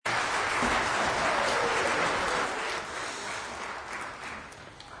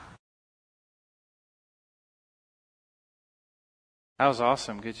That was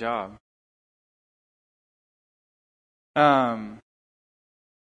awesome. Good job.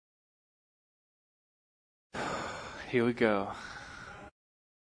 Here we go.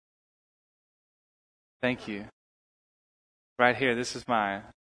 Thank you. Right here, this is they're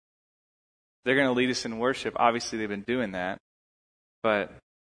going to lead us in worship. Obviously, they've been doing that. But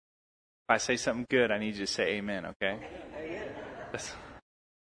if I say something good, I need you to say amen, okay?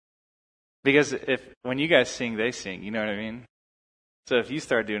 Because when you guys sing, they sing. You know what I mean? So if you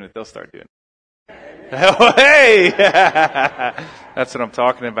start doing it, they'll start doing it. Oh, hey! That's what I'm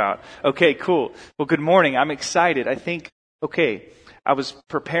talking about. Okay, cool. Well, good morning. I'm excited. I was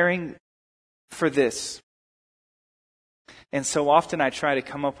preparing for this. And so often I try to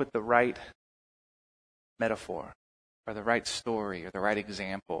come up with the right metaphor or the right story or the right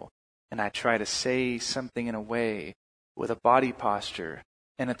example. And I try to say something in a way with a body posture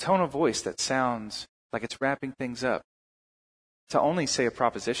and a tone of voice that sounds like it's wrapping things up. To only say a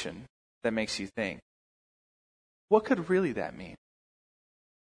proposition that makes you think, what could really that mean?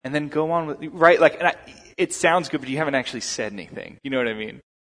 And then go on with, right? It sounds good, but you haven't actually said anything. You know what I mean?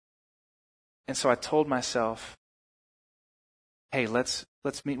 And so I told myself, hey, let's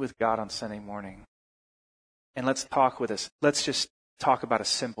meet with God on Sunday morning. And let's talk with us. Let's just talk about a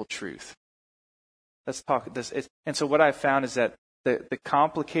simple truth. Let's talk this. And so what I found is that the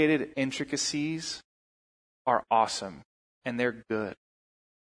complicated intricacies are awesome. And they're good.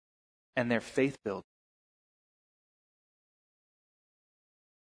 And they're faith-building.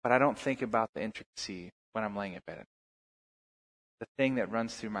 But I don't think about the intricacy when I'm laying in bed. The thing that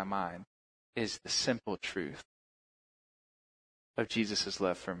runs through my mind is the simple truth of Jesus'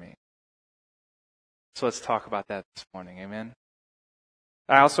 love for me. So let's talk about that this morning. Amen.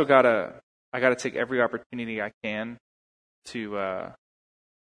 I also gotta take every opportunity I can to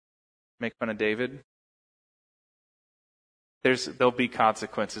make fun of David. There'll be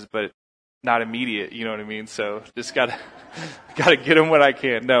consequences, but not immediate, you know what I mean? So just gotta get him what I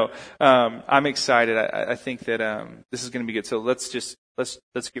can. No, I'm excited. I think that this is going to be good. So let's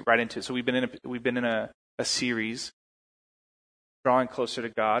get right into it. So we've been in a series, drawing closer to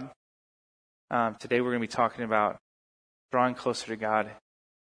God. Today we're going to be talking about drawing closer to God,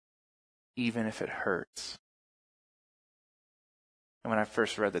 even if it hurts. And when I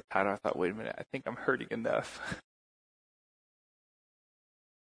first read the title, I thought, wait a minute, I think I'm hurting enough.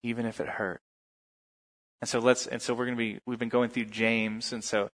 Even if it hurt. And so we've been going through James. And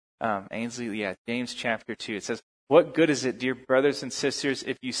so, Ainsley, James chapter 2. It says, what good is it, dear brothers and sisters,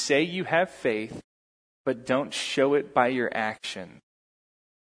 if you say you have faith, but don't show it by your action?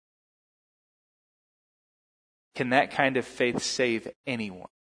 Can that kind of faith save anyone?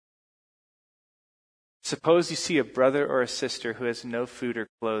 Suppose you see a brother or a sister who has no food or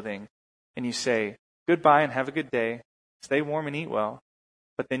clothing, and you say, goodbye and have a good day. Stay warm and eat well.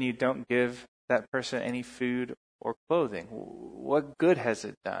 But then you don't give that person any food or clothing. What good has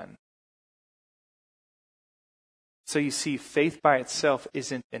it done? So you see, faith by itself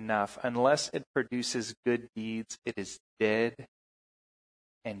isn't enough. Unless it produces good deeds, it is dead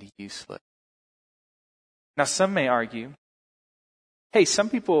and useless. Now, some may argue, hey, some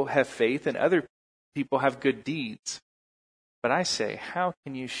people have faith and other people have good deeds. But I say, how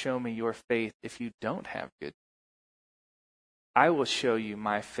can you show me your faith if you don't have good deeds? I will show you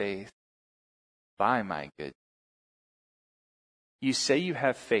my faith by my good. You say you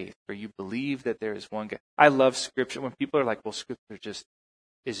have faith, or you believe that there is one God. I love Scripture. When people are like, well, Scripture just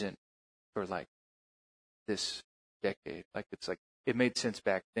isn't for like this decade. Like it's like, it made sense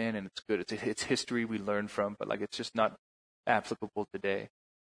back then and it's good. It's history we learn from, but like it's just not applicable today.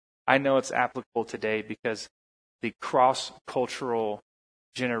 I know it's applicable today because the cross-cultural,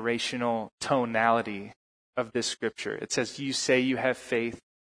 generational tonality of this Scripture. It says, you say you have faith,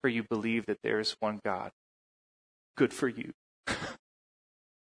 for you believe that there is one God. Good for you.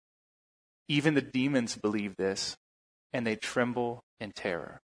 Even the demons believe this, and they tremble in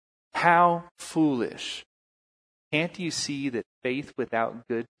terror. How foolish. Can't you see that faith without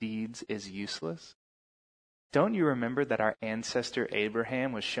good deeds is useless? Don't you remember that our ancestor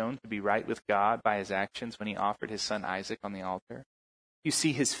Abraham was shown to be right with God by his actions when he offered his son Isaac on the altar? You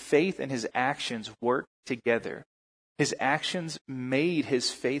see, his faith and his actions worked together. His actions made his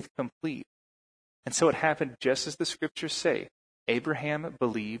faith complete. And so it happened just as the Scriptures say. Abraham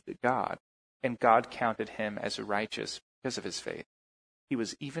believed God, and God counted him as righteous because of his faith. He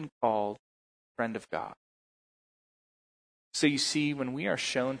was even called friend of God. So you see, when we are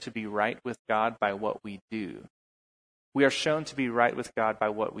shown to be right with God by what we do, we are shown to be right with God by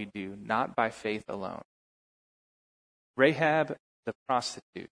what we do, not by faith alone. Rahab, the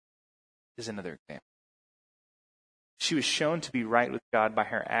prostitute, is another example. She was shown to be right with God by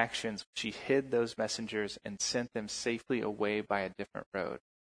her actions. She hid those messengers and sent them safely away by a different road.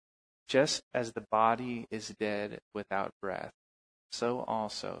 Just as the body is dead without breath, so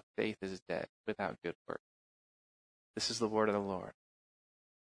also faith is dead without good work. This is the word of the Lord.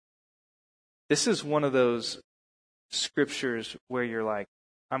 This is one of those scriptures where you're like,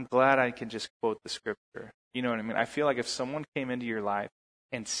 I'm glad I can just quote the scripture. You know what I mean? I feel like if someone came into your life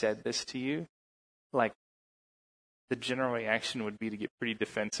and said this to you, like, the general reaction would be to get pretty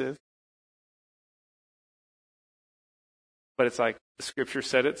defensive. But it's like the scripture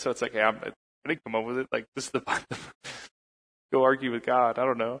said it, so it's like, hey, I didn't come up with it. Like, this is the Bible. Go argue with God. I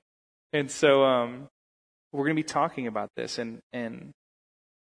don't know. And so we're going to be talking about this. And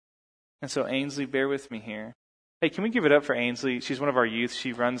so Ainsley, bear with me here. Hey, can we give it up for Ainsley? She's one of our youth.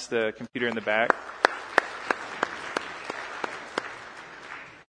 She runs the computer in the back.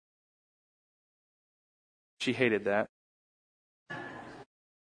 She hated that.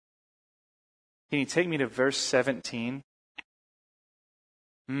 Can you take me to verse 17?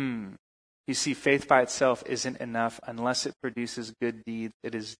 You see, faith by itself isn't enough unless it produces good deeds.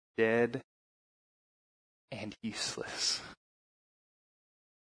 It is dead and useless.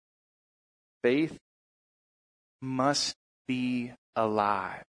 Faith must be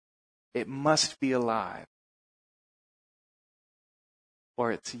alive. It must be alive,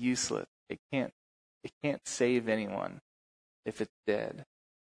 or it's useless. It can't save anyone if it's dead.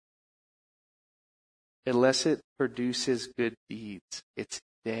 Unless it produces good deeds, it's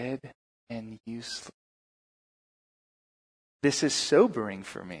dead and useless. This is sobering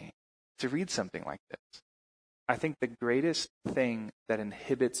for me to read something like this. I think the greatest thing that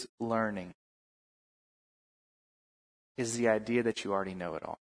inhibits learning is the idea that you already know it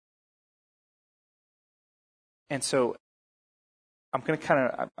all. And so we're going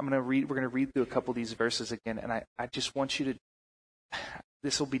to read through a couple of these verses again, and I just want you to,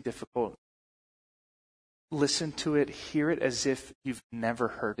 this will be difficult. Listen to it, hear it as if you've never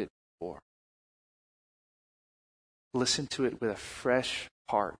heard it before. Listen to it with a fresh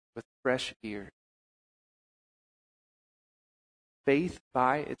heart, with fresh ears. Faith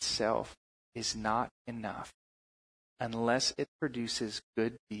by itself is not enough unless it produces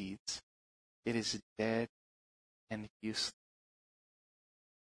good deeds. It is dead and useless.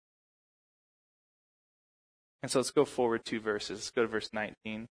 And so let's go forward 2 verses. Let's go to verse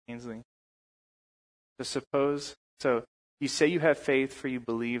 19, Ainsley. So you say you have faith, for you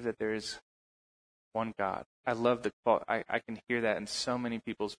believe that there is one God. I love the quote. I can hear that in so many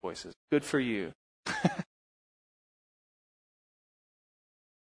people's voices. Good for you.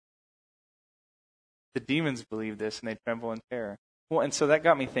 The demons believe this and they tremble in terror. Well, and so that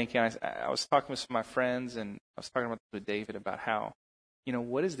got me thinking. I was talking with some of my friends, and I was talking with David about how,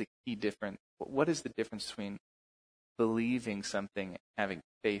 what is the key difference? What is the difference between believing something and having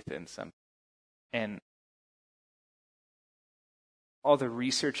faith in something? And all the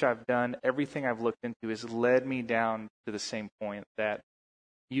research I've done, everything I've looked into has led me down to the same point that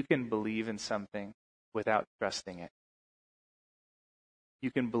you can believe in something without trusting it.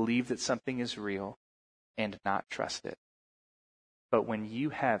 You can believe that something is real and not trust it. But when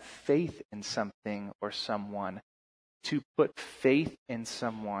you have faith in something or someone, to put faith in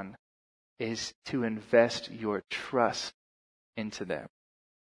someone is to invest your trust into them.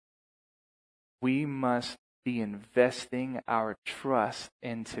 We must be investing our trust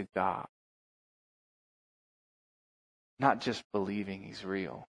into God. Not just believing He's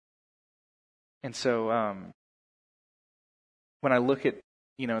real. And so when I look at,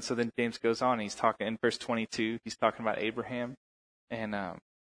 so then James goes on, and he's talking in verse 22, he's talking about Abraham. And,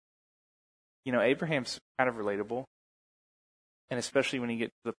 Abraham's kind of relatable. And especially when you get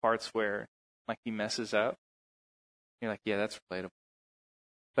to the parts where, like, he messes up, you're like, yeah, that's relatable.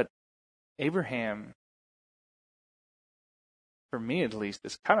 But Abraham, for me at least,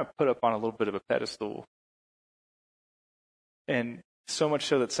 is kind of put up on a little bit of a pedestal. And so much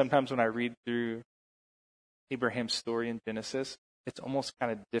so that sometimes when I read through Abraham's story in Genesis, it's almost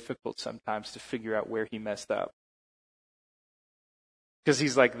kind of difficult sometimes to figure out where he messed up. Because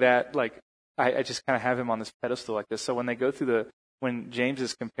he's like that, I just kind of have him on this pedestal like this. So when they go through when James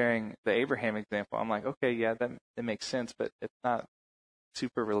is comparing the Abraham example, I'm like, okay, yeah, that makes sense, but it's not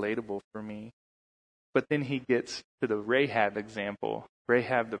super relatable for me. But then he gets to the Rahab example,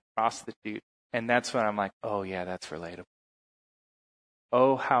 Rahab the prostitute, and that's when I'm like, oh yeah, that's relatable.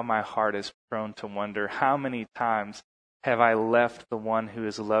 Oh, how my heart is prone to wonder, how many times have I left the one who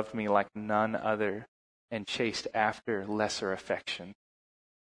has loved me like none other and chased after lesser affection?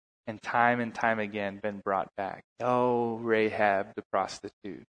 And time again been brought back. Oh, Rahab the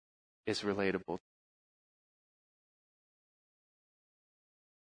prostitute is relatable.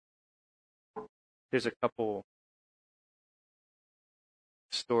 There's a couple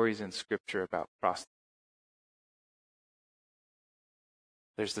stories in Scripture about prostitutes.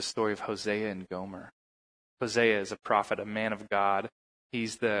 There's the story of Hosea and Gomer. Hosea is a prophet, a man of God.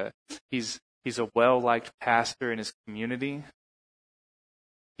 He's a well-liked pastor in his community.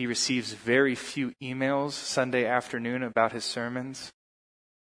 He receives very few emails Sunday afternoon about his sermons.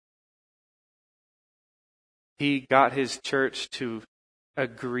 He got his church to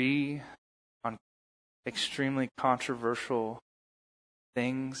agree on extremely controversial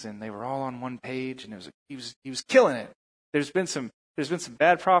things, and they were all on one page, and he was killing it. There's been some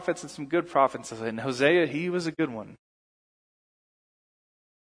bad prophets and some good prophets, and Hosea, he was a good one.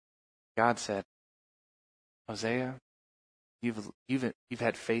 God said, Hosea, you've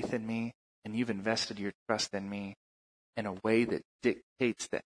had faith in me, and you've invested your trust in me in a way that dictates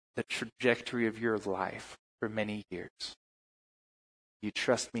the trajectory of your life for many years. You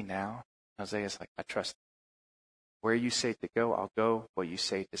trust me now? Hosea's like, I trust you. Where you say to go, I'll go. What you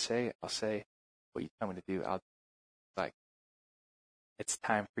say to say, I'll say. What you tell me to do, I'll do. Like, it's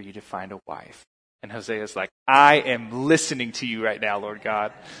time for you to find a wife. And Hosea's like, I am listening to you right now, Lord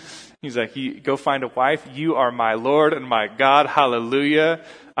God. He's like, go find a wife. You are my Lord and my God. Hallelujah.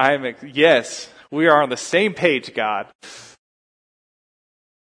 Yes, we are on the same page, God.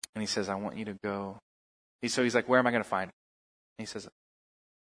 And he says, I want you to go. So he's like, where am I going to find her? And he says,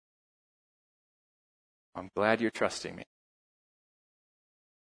 I'm glad you're trusting me.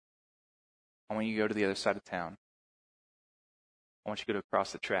 I want you to go to the other side of town. I want you to go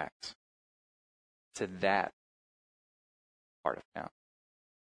across the tracks to that part of town.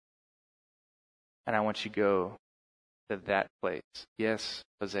 And I want you to go to that place. Yes,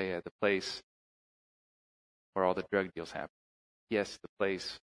 Hosea, the place where all the drug deals happen. Yes, the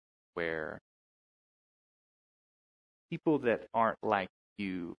place where people that aren't like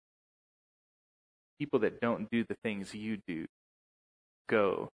you, people that don't do the things you do,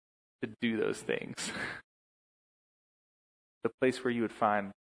 go to do those things. The place where you would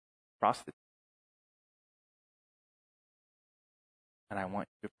find prostitutes. And I want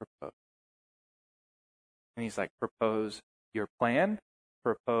you to propose. And he's like, propose your plan,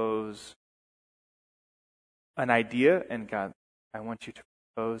 propose an idea, and God, I want you to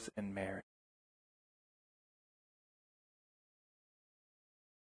propose in marriage.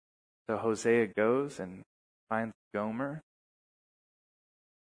 So Hosea goes and finds Gomer,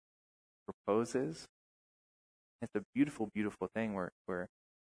 proposes. It's a beautiful, beautiful thing where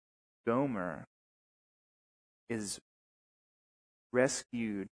Gomer is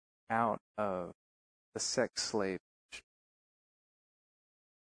rescued out of the sex slave,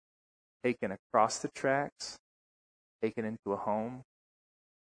 taken across the tracks, taken into a home.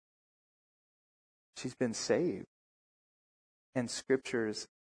 She's been saved. And scriptures,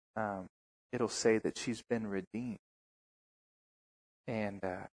 it'll say that she's been redeemed. And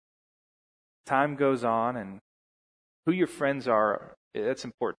time goes on, and who your friends are, that's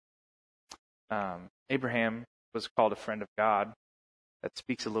important. Abraham was called a friend of God. That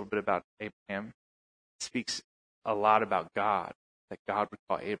speaks a little bit about Abraham. It speaks a lot about God, that God would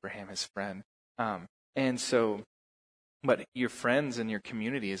call Abraham his friend. And so, but your friends and your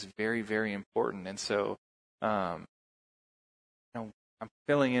community is very, very important. And so, I'm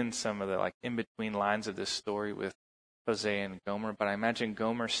filling in some of the in-between lines of this story with Hosea and Gomer, but I imagine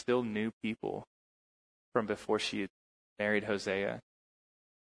Gomer still knew people from before she had married Hosea.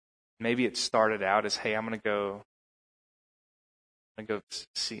 Maybe it started out as, hey, I'm going to go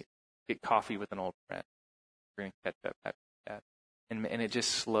get coffee with an old friend. We're going to catch up. That. And it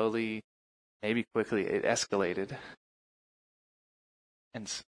just slowly, maybe quickly, it escalated.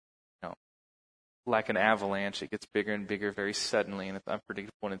 And, like an avalanche, it gets bigger and bigger very suddenly, and it's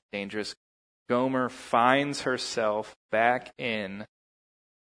unpredictable and it's dangerous. Gomer finds herself back in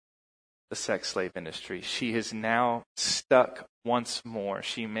the sex slave industry. She is now stuck once more.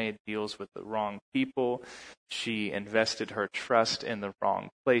 She made deals with the wrong people. She invested her trust in the wrong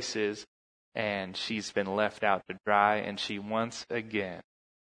places, and she's been left out to dry, and she once again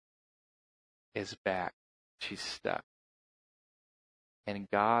is back. She's stuck. And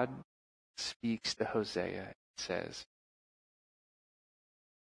God speaks to Hosea and says,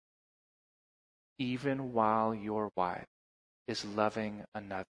 even while your wife is loving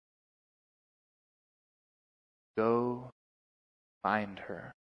another, go find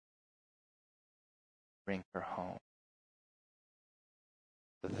her, bring her home.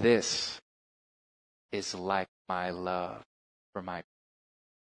 This is like my love for my.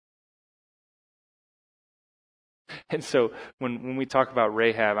 And so when we talk about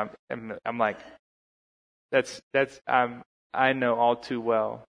Rahab, I'm like, I know all too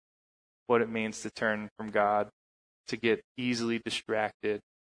well what it means to turn from God, to get easily distracted.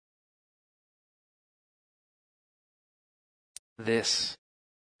 This,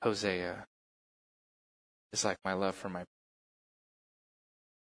 Hosea, is like my love for my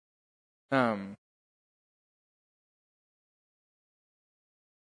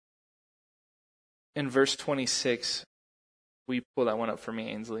in verse 26, we pull that one up for me,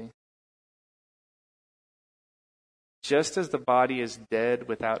 Ainsley. Just as the body is dead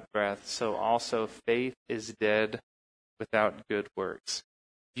without breath, so also faith is dead without good works.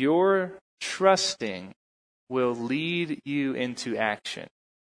 Your trusting will lead you into action.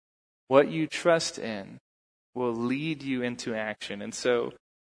 What you trust in will lead you into action. And so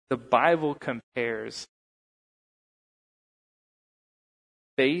the Bible compares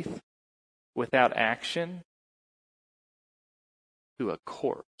faith without action to a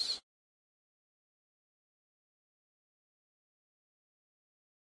corpse.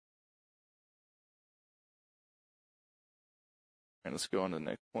 And let's go on to the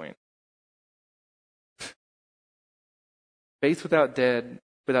next point. Faith without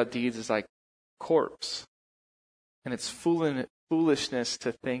deeds is like corpse. And it's foolishness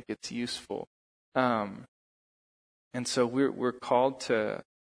to think it's useful. And so we're called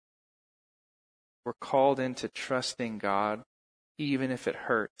into trusting God even if it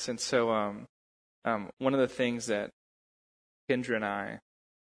hurts. And so one of the things that Kendra and I,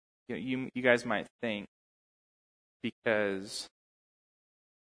 you guys might think, because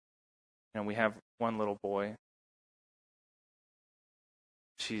we have one little boy.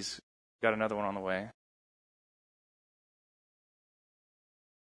 She's got another one on the way.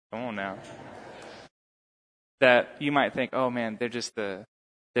 Come on now. That you might think, oh man, they're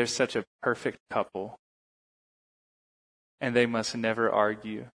such a perfect couple. And they must never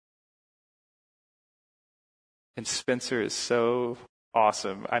argue. And Spencer is so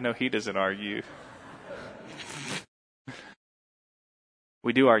awesome. I know he doesn't argue.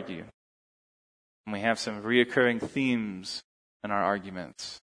 We do argue. And we have some reoccurring themes in our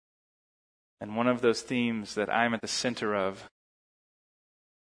arguments. And one of those themes that I'm at the center of,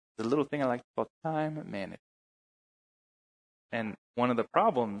 the little thing I like to call time management. And one of the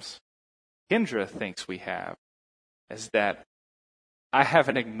problems Kendra thinks we have is that I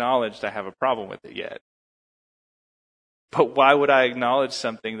haven't acknowledged I have a problem with it yet. But why would I acknowledge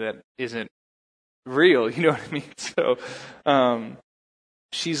something that isn't real? You know what I mean? So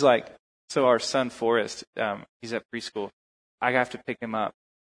she's like, so our son Forrest, he's at preschool. I have to pick him up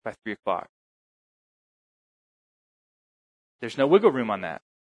by 3:00. There's no wiggle room on that.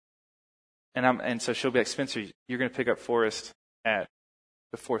 And so she'll be like, Spencer, you're going to pick up Forrest at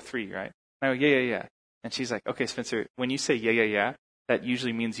before 3, right? And I go, yeah. And she's like, okay, Spencer, when you say yeah, that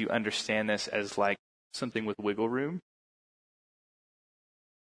usually means you understand this as like something with wiggle room.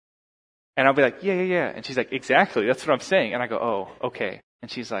 And I'll be like, yeah. And she's like, exactly, that's what I'm saying. And I go, oh, okay. And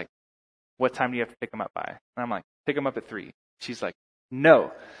she's like, what time do you have to pick him up by? And I'm like, pick him up at 3. She's like,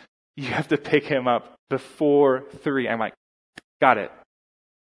 no, you have to pick him up before 3. I'm like, got it.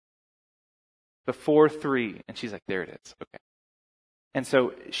 Before 3. And she's like, there it is. Okay. And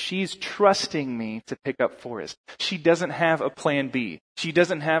so she's trusting me to pick up Forrest. She doesn't have a plan B. She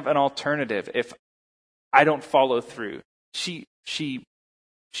doesn't have an alternative if I don't follow through. She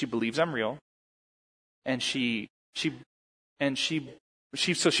believes I'm real. And she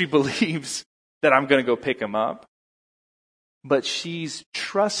believes that I'm going to go pick him up. But she's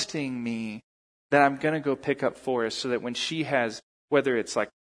trusting me that I'm going to go pick up Forrest so that when she has, whether it's like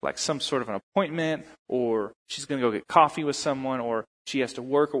some sort of an appointment, or she's going to go get coffee with someone, or she has to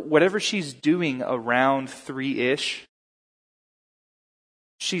work, or whatever she's doing around 3-ish,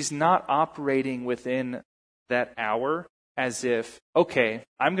 she's not operating within that hour as if, okay,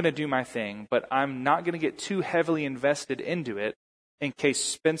 I'm going to do my thing, but I'm not going to get too heavily invested into it in case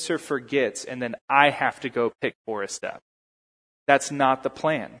Spencer forgets and then I have to go pick Forrest up. That's not the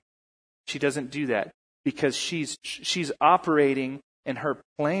plan. She doesn't do that because she's operating, and her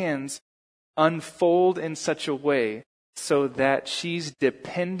plans unfold in such a way so that she's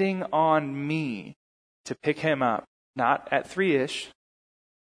depending on me to pick him up, not at 3-ish,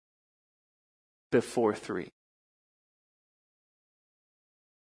 before 3.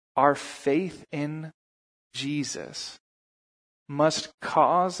 Our faith in Jesus must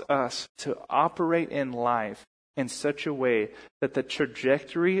cause us to operate in life in such a way that the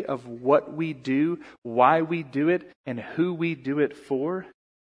trajectory of what we do, why we do it, and who we do it for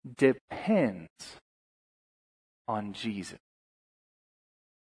depends on Jesus.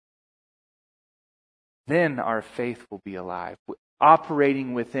 Then our faith will be alive,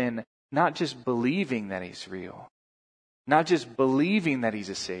 operating within not just believing that He's real, Not just believing that he's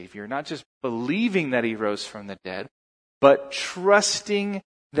a Savior, not just believing that he rose from the dead, but trusting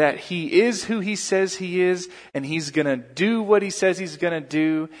that he is who he says he is, and he's going to do what he says he's going to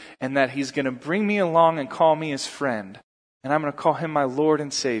do, and that he's going to bring me along and call me his friend. And I'm going to call him my Lord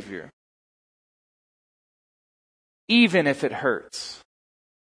and Savior. Even if it hurts.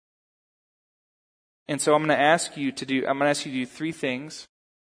 And so I'm going to ask you to do three things.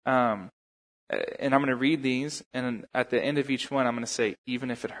 And I'm going to read these, and at the end of each one, I'm going to say,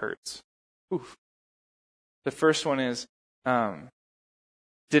 even if it hurts. Oof. The first one is,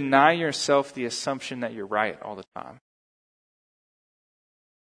 deny yourself the assumption that you're right all the time.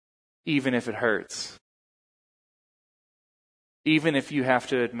 Even if it hurts. Even if you have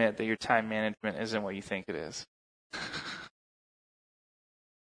to admit that your time management isn't what you think it is.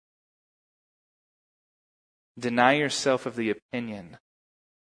 Deny yourself of the opinion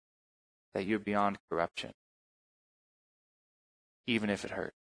that you're beyond corruption. Even if it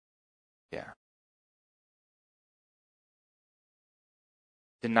hurts. Yeah.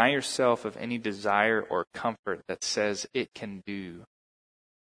 Deny yourself of any desire or comfort that says it can do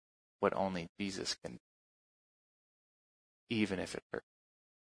what only Jesus can do. Even if it hurts.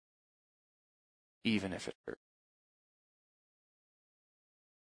 Even if it hurts.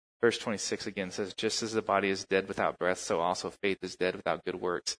 Verse 26 again says, just as the body is dead without breath, so also faith is dead without good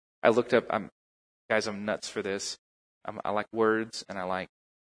works. I looked up, I'm nuts for this. I like words and I like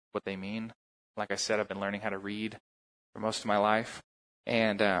what they mean. Like I said, I've been learning how to read for most of my life.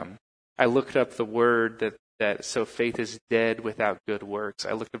 And I looked up the word that so faith is dead without good works.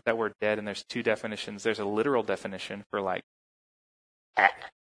 I looked up that word dead, and there's two definitions. There's a literal definition for like,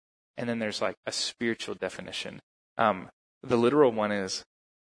 and then there's like a spiritual definition. The literal one is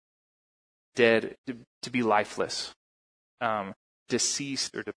dead, to be lifeless,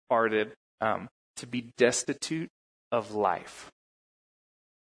 deceased or departed, to be destitute of life,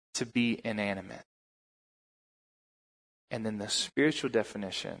 to be inanimate. And then the spiritual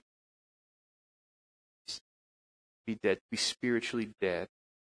definition, be dead, be spiritually dead,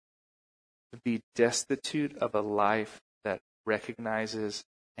 to be destitute of a life that recognizes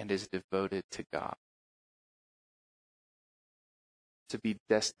and is devoted to God. To be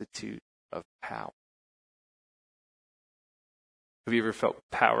destitute of power. Have you ever felt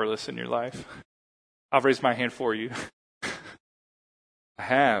powerless in your life? I'll raise my hand for you. I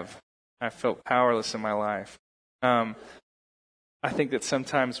have. I felt powerless in my life. I think that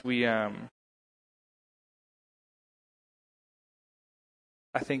sometimes we, I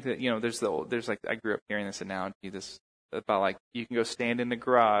think that, there's like, I grew up hearing this analogy, about like, you can go stand in the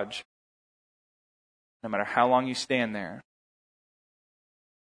garage, no matter how long you stand there,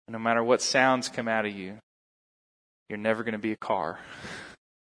 no matter what sounds come out of you, you're never going to be a car.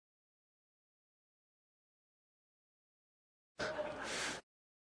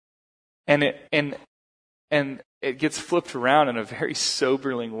 And it gets flipped around in a very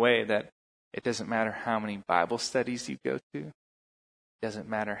sobering way, that it doesn't matter how many Bible studies you go to. It doesn't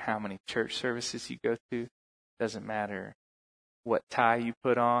matter how many church services you go to. It doesn't matter what tie you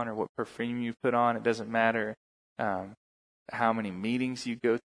put on or what perfume you put on. It doesn't matter how many meetings you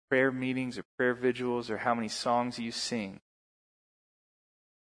go to, prayer meetings or prayer vigils, or how many songs you sing.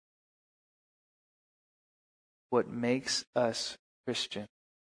 What makes us Christian,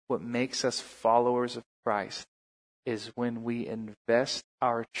 what makes us followers of Christ, is when we invest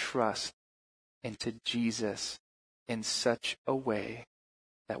our trust into Jesus in such a way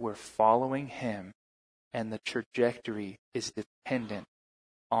that we're following Him, and the trajectory is dependent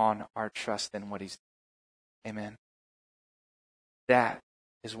on our trust in what He's doing. Amen. That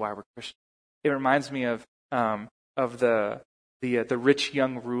is why we're Christian. It reminds me of the rich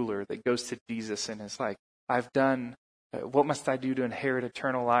young ruler that goes to Jesus and is like, I've done, what must I do to inherit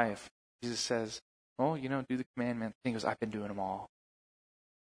eternal life? Jesus says, do the commandments. He goes, I've been doing them all.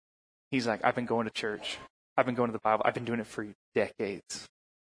 He's like, I've been going to church. I've been going to the Bible. I've been doing it for decades.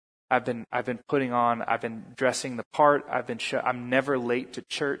 I've been dressing the part. I'm never late to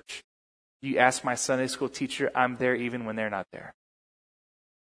church. You ask my Sunday school teacher, I'm there even when they're not there.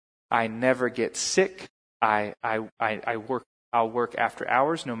 I never get sick. I'll work after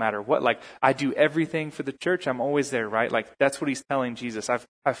hours no matter what. Like, I do everything for the church. I'm always there, right? Like, that's what he's telling Jesus.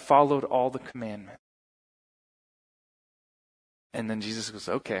 I've followed all the commandments. And then Jesus goes,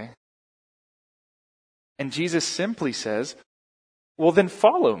 okay. And Jesus simply says, well, then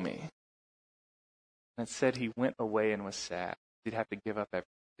follow me. And it said he went away and was sad. He'd have to give up everything.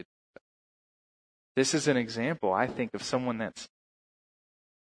 This is an example, I think, of someone that's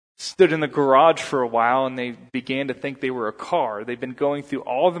stood in the garage for a while and they began to think they were a car. They've been going through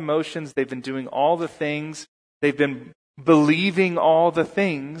all the motions. They've been doing all the things. They've been believing all the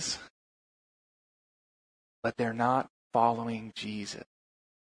things, but they're not following Jesus.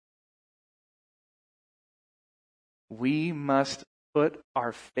 We must put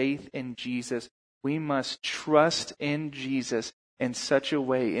our faith in Jesus. We must trust in Jesus in such a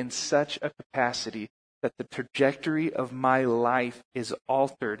way, in such a capacity, that the trajectory of my life is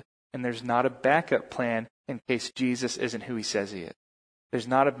altered and there's not a backup plan in case Jesus isn't who he says he is. There's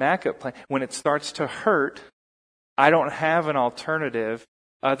not a backup plan. When it starts to hurt, I don't have an alternative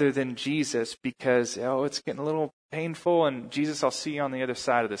other than Jesus because, it's getting a little painful and Jesus, I'll see you on the other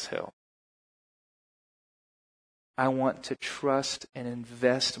side of this hill. I want to trust and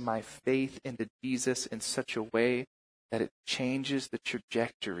invest my faith into Jesus in such a way that it changes the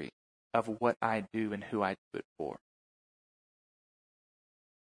trajectory of what I do and who I do it for.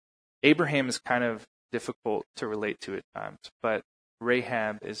 Abraham is kind of difficult to relate to at times, but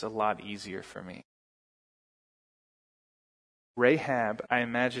Rahab is a lot easier for me. Rahab, I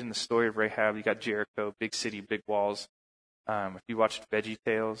imagine the story of Rahab. You got Jericho, big city, big walls. If you watched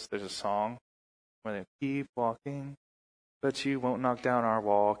VeggieTales, there's a song where they keep walking, but you won't knock down our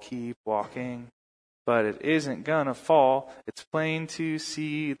wall. Keep walking, but it isn't gonna fall. It's plain to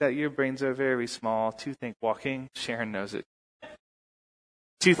see that your brains are very small. To think walking, Sharon knows it.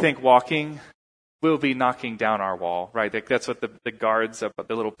 To think walking will be knocking down our wall, right? That's what the guards up,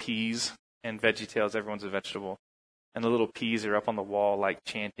 the little peas in VeggieTales. Everyone's a vegetable. And the little peas are up on the wall, like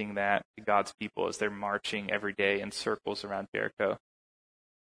chanting that to God's people as they're marching every day in circles around Jericho.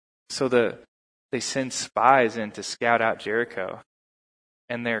 So they send spies in to scout out Jericho.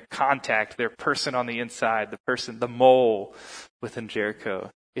 And their person on the inside, the mole within Jericho,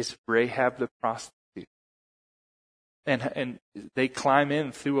 is Rahab the prostitute. And they climb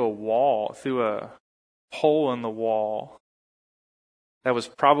in through a hole in the wall that was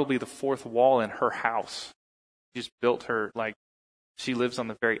probably the fourth wall in her house. Just built her, she lives on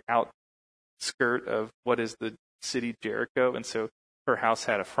the very outskirt of what is the city Jericho. And so her house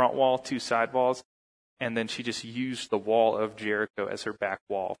had a front wall, 2 side walls, and then she just used the wall of Jericho as her back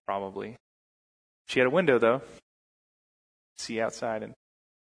wall, probably. She had a window, though. See outside. And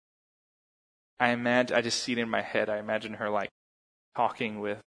I just see it in my head. I imagine her, talking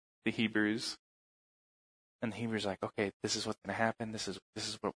with the Hebrews. And the Hebrews are like, okay, this is what's going to happen. This is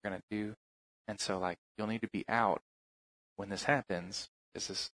what we're going to do. And so, you'll need to be out when this happens.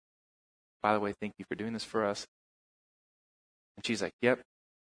 By the way, thank you for doing this for us. And she's like, yep,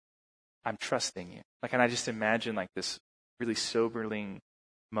 I'm trusting you. And I just imagine, this really sobering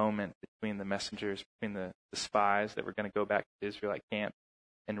moment between the messengers, between the spies that were going to go back to the Israelite camp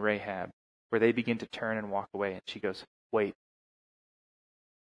and Rahab, where they begin to turn and walk away. And she goes, wait,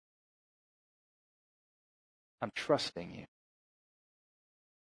 I'm trusting you.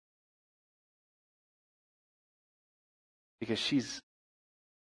 Because she's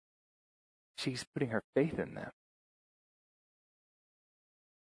putting her faith in them.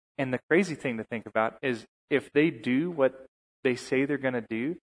 And the crazy thing to think about is if they do what they say they're going to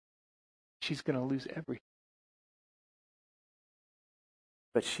do, she's going to lose everything.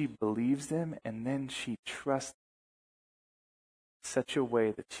 But she believes them, and then she trusts in such a way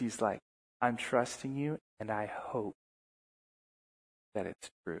that she's like, I'm trusting you, and I hope that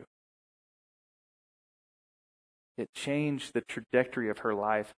it's true. It changed the trajectory of her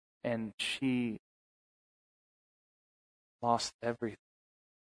life, and she lost everything.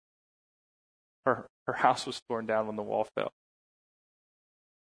 Her house was torn down when the wall fell.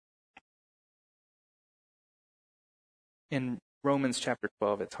 In Romans chapter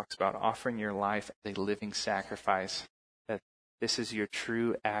 12, it talks about offering your life as a living sacrifice, that this is your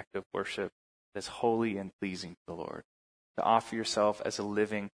true act of worship that's holy and pleasing to the Lord. To offer yourself as a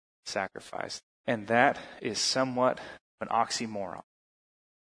living sacrifice. And that is somewhat an oxymoron.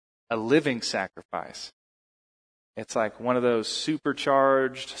 A living sacrifice. It's like one of those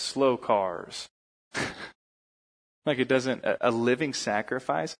supercharged slow cars. A living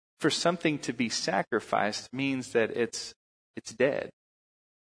sacrifice. For something to be sacrificed means that it's dead.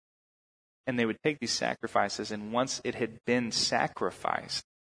 And they would take these sacrifices, and once it had been sacrificed,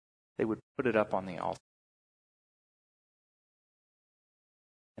 they would put it up on the altar.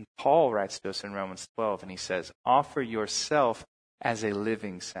 And Paul writes to us in Romans 12, and he says, offer yourself as a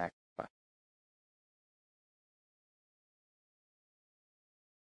living sacrifice.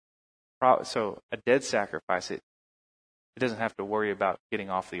 So a dead sacrifice, it doesn't have to worry about getting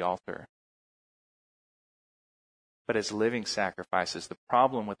off the altar. But as living sacrifices, the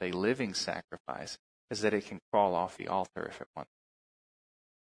problem with a living sacrifice is that it can crawl off the altar if it wants.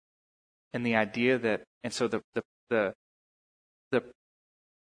 And the idea that, and so the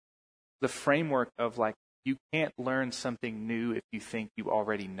framework of You can't learn something new if you think you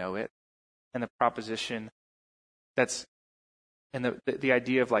already know it. And the proposition and the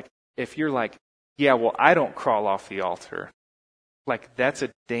idea of like, if you're like, yeah, well, I don't crawl off the altar. Like, that's a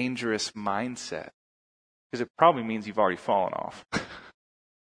dangerous mindset. Because it probably means you've already fallen off.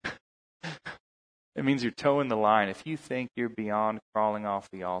 It means you're towing the line. If you think you're beyond crawling off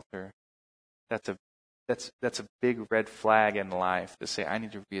the altar, that's a big red flag in life to say, I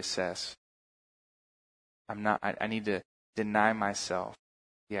need to reassess. I need to deny myself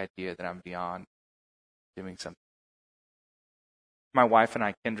the idea that I'm beyond doing something. My wife and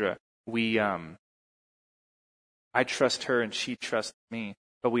I, Kendra, I trust her and she trusts me.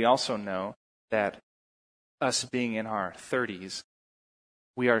 But we also know that us being in our 30s,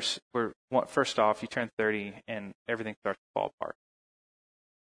 first off, you turn 30 and everything starts to fall apart.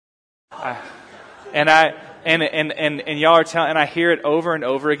 And y'all are telling, and I hear it over and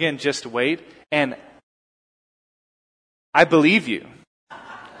over again, just wait. And I believe you.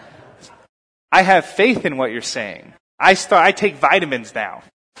 I have faith in what you're saying. I take vitamins now.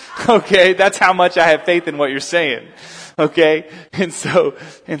 Okay, that's how much I have faith in what you're saying. Okay, and so,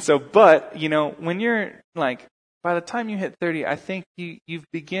 but when you're like, by the time you hit 30, I think you've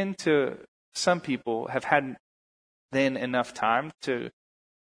begin to. Some people have had then enough time to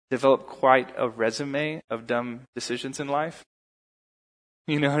develop quite a resume of dumb decisions in life.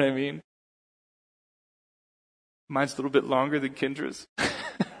 You know what I mean? Mine's a little bit longer than Kendra's.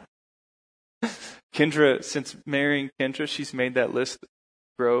 Kendra, since marrying Kendra, she's made that list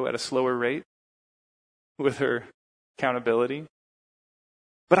grow at a slower rate with her accountability.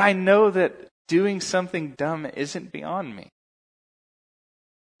 But I know that doing something dumb isn't beyond me.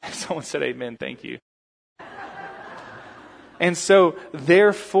 Someone said amen, thank you. And so,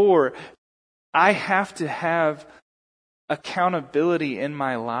 therefore, I have to have accountability in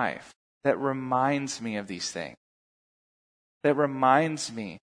my life that reminds me of these things. That reminds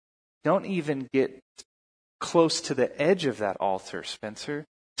me, don't even get close to the edge of that altar, Spencer.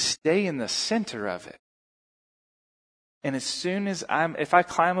 Stay in the center of it. And as soon as if I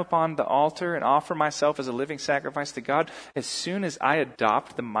climb up on the altar and offer myself as a living sacrifice to God, as soon as I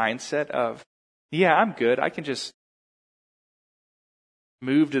adopt the mindset of, yeah, I'm good, I can just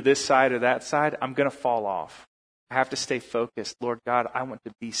move to this side or that side, I'm going to fall off. I have to stay focused. Lord God, I want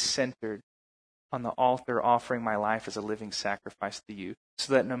to be centered on the altar, offering my life as a living sacrifice to you,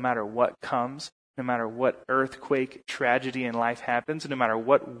 so that no matter what comes, no matter what earthquake, tragedy in life happens, no matter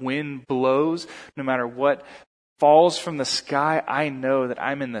what wind blows, no matter what falls from the sky, I know that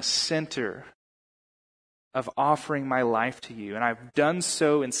I'm in the center of offering my life to you. And I've done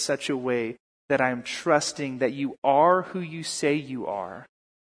so in such a way that I'm trusting that you are who you say you are,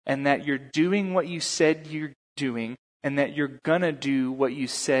 and that you're doing what you said you're doing, and that you're going to do what you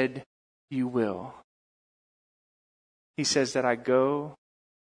said you will. He says that I go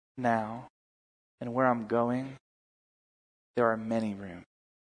now, and where I'm going, there are many rooms,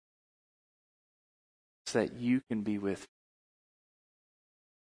 so that you can be with me.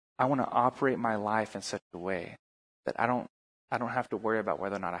 I want to operate my life in such a way that I don't have to worry about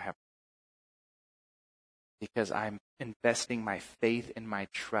whether or not I have, because I'm investing my faith and my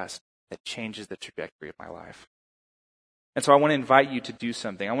trust that changes the trajectory of my life. And so I want to invite you to do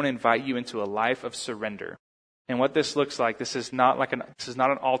something. I want to invite you into a life of surrender. And what this looks like, this is not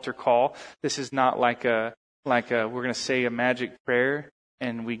an altar call. This is not like we're going to say a magic prayer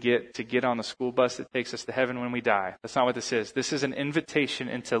and we get on the school bus that takes us to heaven when we die. That's not what this is. This is an invitation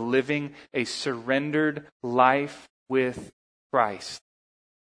into living a surrendered life with Christ.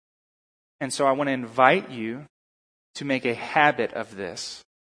 And so I want to invite you to make a habit of this.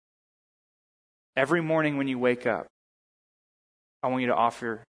 Every morning when you wake up, I want you to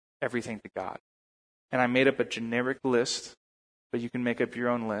offer everything to God. And I made up a generic list, but you can make up your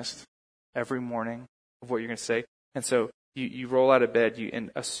own list every morning of what you're going to say. And so you roll out of bed,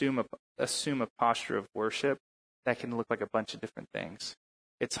 and assume a posture of worship that can look like a bunch of different things.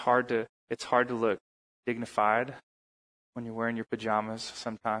 It's hard to look dignified when you're wearing your pajamas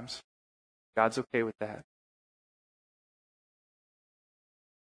sometimes. God's okay with that.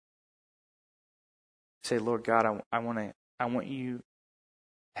 Say, Lord God, I want you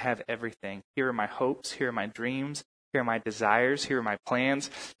to have everything. Here are my hopes. Here are my dreams. Here are my desires. Here are my plans.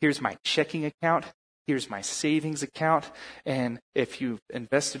 Here's my checking account. Here's my savings account. And if you've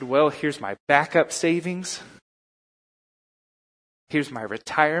invested well, here's my backup savings. Here's my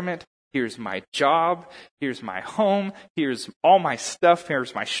retirement. Here's my job. Here's my home. Here's all my stuff.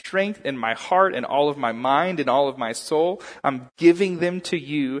 Here's my strength and my heart and all of my mind and all of my soul. I'm giving them to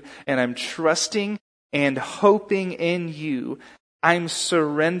you, and I'm trusting and hoping in you. I'm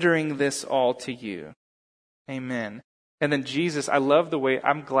surrendering this all to you. Amen. And then Jesus,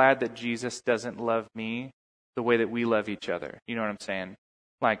 I'm glad that Jesus doesn't love me the way that we love each other. You know what I'm saying?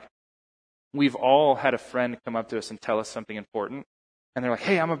 Like, we've all had a friend come up to us and tell us something important. And they're like,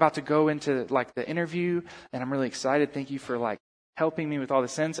 hey, I'm about to go into like the interview and I'm really excited. Thank you for like helping me with all the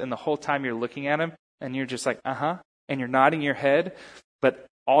sense. And the whole time you're looking at them and you're just like, uh-huh. And you're nodding your head. But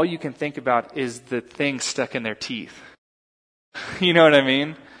all you can think about is the thing stuck in their teeth. You know what I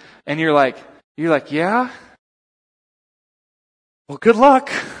mean? And you're like, yeah? Well, good luck.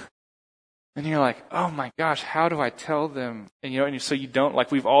 And you're like, oh my gosh, how do I tell them? And and so you don't,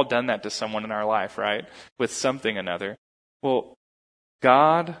 like, we've all done that to someone in our life, right? With something or another. Well,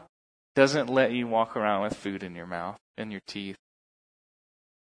 God doesn't let you walk around with food in your mouth, in your teeth.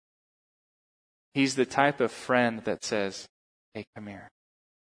 He's the type of friend that says, hey, come here.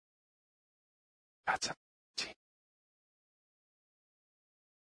 Got some tea.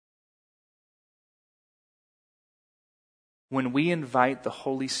 When we invite the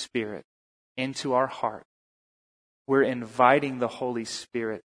Holy Spirit into our heart, we're inviting the Holy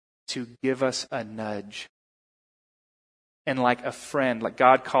Spirit to give us a nudge. And like a friend, like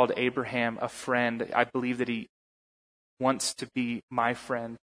God called Abraham a friend, I believe that he wants to be my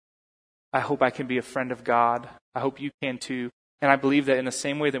friend. I hope I can be a friend of God. I hope you can too. And I believe that in the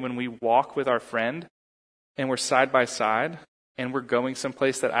same way that when we walk with our friend and we're side by side and we're going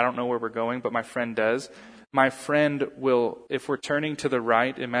someplace that I don't know where we're going, but my friend does, my friend will, if we're turning to the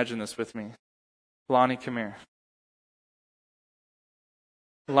right, imagine this with me. Lonnie, come here.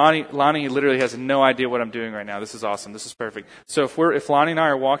 Lonnie literally has no idea what I'm doing right now. This is awesome. This is perfect. So if Lonnie and I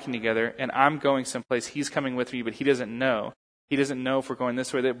are walking together and I'm going someplace, he's coming with me, but he doesn't know. He doesn't know if we're going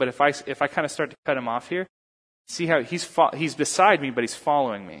this way or that. But if I kind of start to cut him off here, see how he's beside me, but he's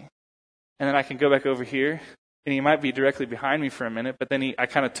following me. And then I can go back over here, and he might be directly behind me for a minute, but then I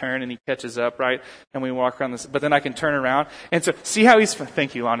kind of turn and he catches up, right? And we walk around this, but then I can turn around. And so see how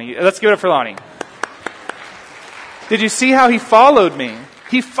thank you, Lonnie. Let's give it up for Lonnie. Did you see how he followed me?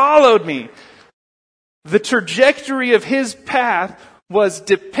 He followed me. The trajectory of his path was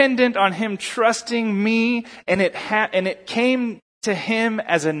dependent on him trusting me, and it came to him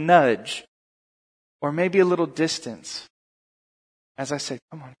as a nudge, or maybe a little distance. As I said,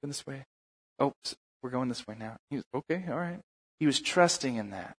 come on, go this way. Oh, we're going this way now. He was, okay, all right. He was trusting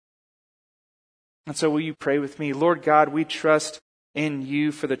in that. And so will you pray with me? Lord God, we trust in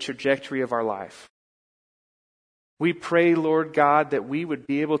you for the trajectory of our life. We pray, Lord God, that we would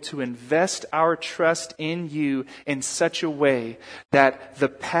be able to invest our trust in you in such a way that the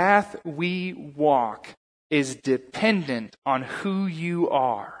path we walk is dependent on who you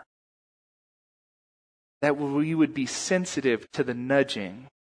are. That we would be sensitive to the nudging,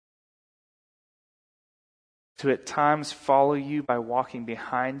 to at times follow you by walking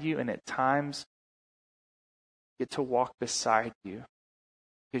behind you, and at times get to walk beside you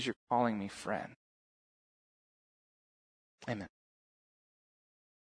because you're calling me friend. Amen.